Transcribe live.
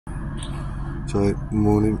So,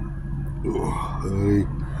 morning. Early.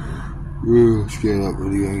 Let's get up,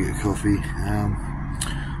 really go and get a coffee.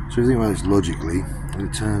 So, if you think about this logically,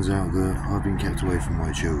 it turns out that I've been kept away from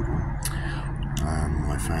my children,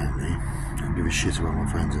 my family. I don't give a shit about my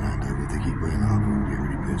friends in Andover. If they keep bringing that up, I'll get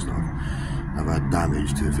really pissed off. I've had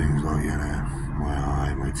damage to things like, my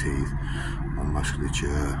eye, my teeth, my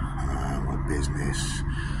musculature, my business,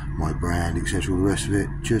 my brand, etc. All the rest of it,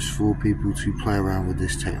 just for people to play around with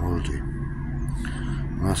this technology.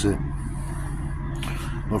 And that's it.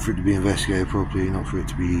 Not for it to be investigated properly, not for it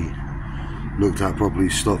to be looked at properly,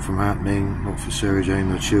 stopped from happening, not for Sarah Jane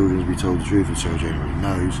and her children to be told the truth, and Sarah Jane already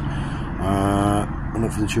knows, and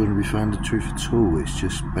not for the children to be found the truth at all. It's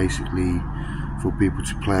just basically for people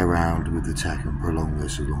to play around with the tech and prolong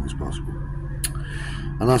this as long as possible.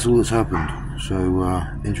 And that's all that's happened. So,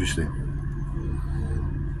 interesting.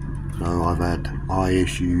 So I've had eye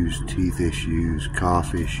issues, teeth issues,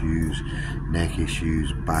 calf issues, neck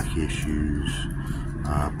issues, back issues,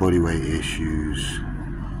 body weight issues,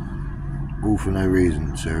 all for no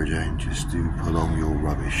reason, Sarah Jane, just to prolong your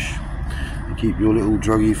rubbish and keep your little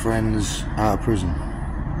druggy friends out of prison.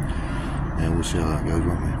 Yeah, we'll see how that goes,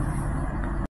 won't we?